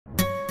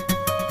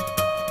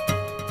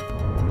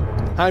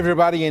Hi,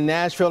 everybody in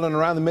Nashville and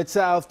around the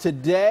Mid-South.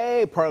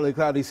 Today, partly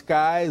cloudy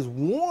skies,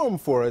 warm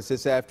for us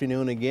this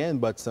afternoon again,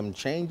 but some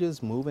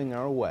changes moving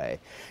our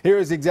way. Here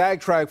is the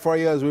exact track for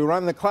you as we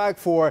run the clock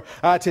for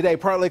today.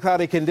 Partly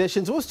cloudy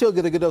conditions. We'll still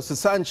get a good dose of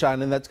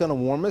sunshine, and that's going to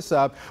warm us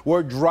up.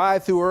 We're dry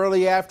through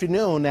early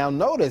afternoon. Now,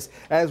 notice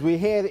as we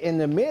head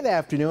into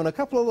mid-afternoon, a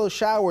couple of those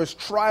showers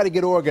try to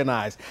get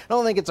organized. I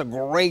don't think it's a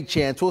great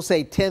chance. We'll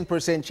say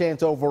 10%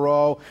 chance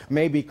overall,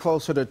 maybe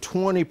closer to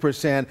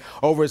 20%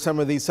 over some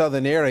of these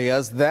southern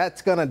areas.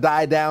 That's going to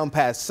die down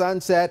past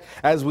sunset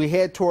as we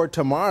head toward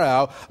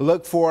tomorrow.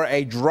 Look for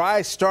a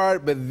dry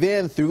start, but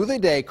then through the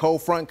day,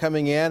 cold front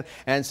coming in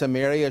and some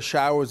area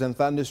showers and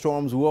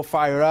thunderstorms will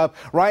fire up.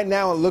 Right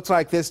now, it looks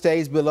like this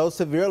stays below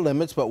severe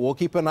limits, but we'll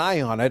keep an eye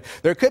on it.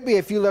 There could be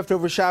a few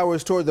leftover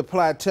showers toward the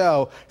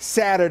plateau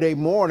Saturday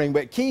morning,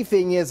 but key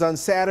thing is on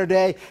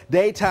Saturday,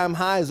 daytime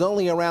high is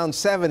only around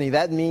 70.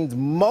 That means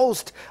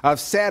most of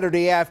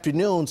Saturday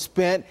afternoon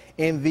spent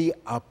in the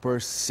upper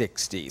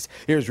 60s.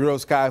 Here's real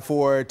sky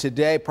for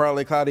today.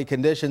 Partly cloudy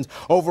conditions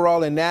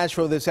overall in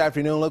Nashville this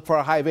afternoon. Look for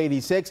a high of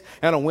 86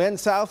 and a wind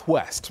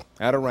southwest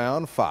at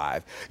around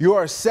 5.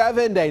 Your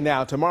 7-day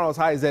now. Tomorrow's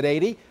high is at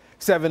 80.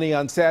 70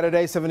 on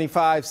Saturday,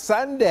 75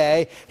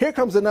 Sunday. Here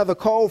comes another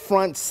cold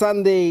front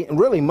Sunday,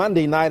 really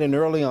Monday night and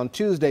early on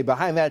Tuesday.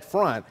 Behind that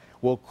front,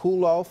 we'll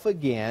cool off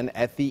again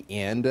at the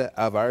end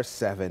of our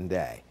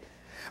 7-day.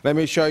 Let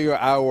me show you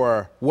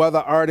our weather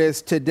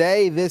artist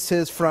today. This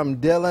is from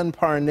Dylan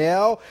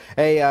Parnell,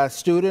 a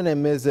student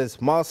in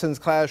Mrs. Mawson's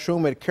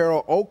classroom at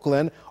Carroll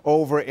Oakland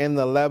over in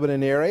the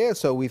Lebanon area.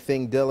 So we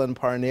think Dylan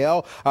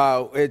Parnell.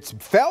 It's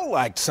felt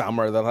like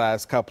summer the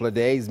last couple of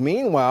days.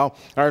 Meanwhile,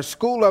 our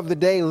school of the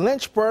day,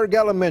 Lynchburg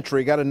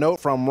Elementary, got a note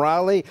from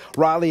Raleigh.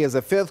 Raleigh is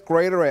a 5th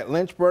grader at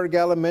Lynchburg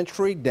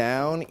Elementary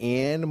down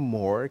in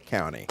Moore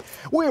County.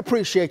 We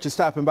appreciate you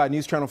stopping by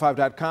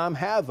NewsChannel5.com.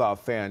 Have a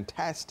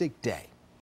fantastic day.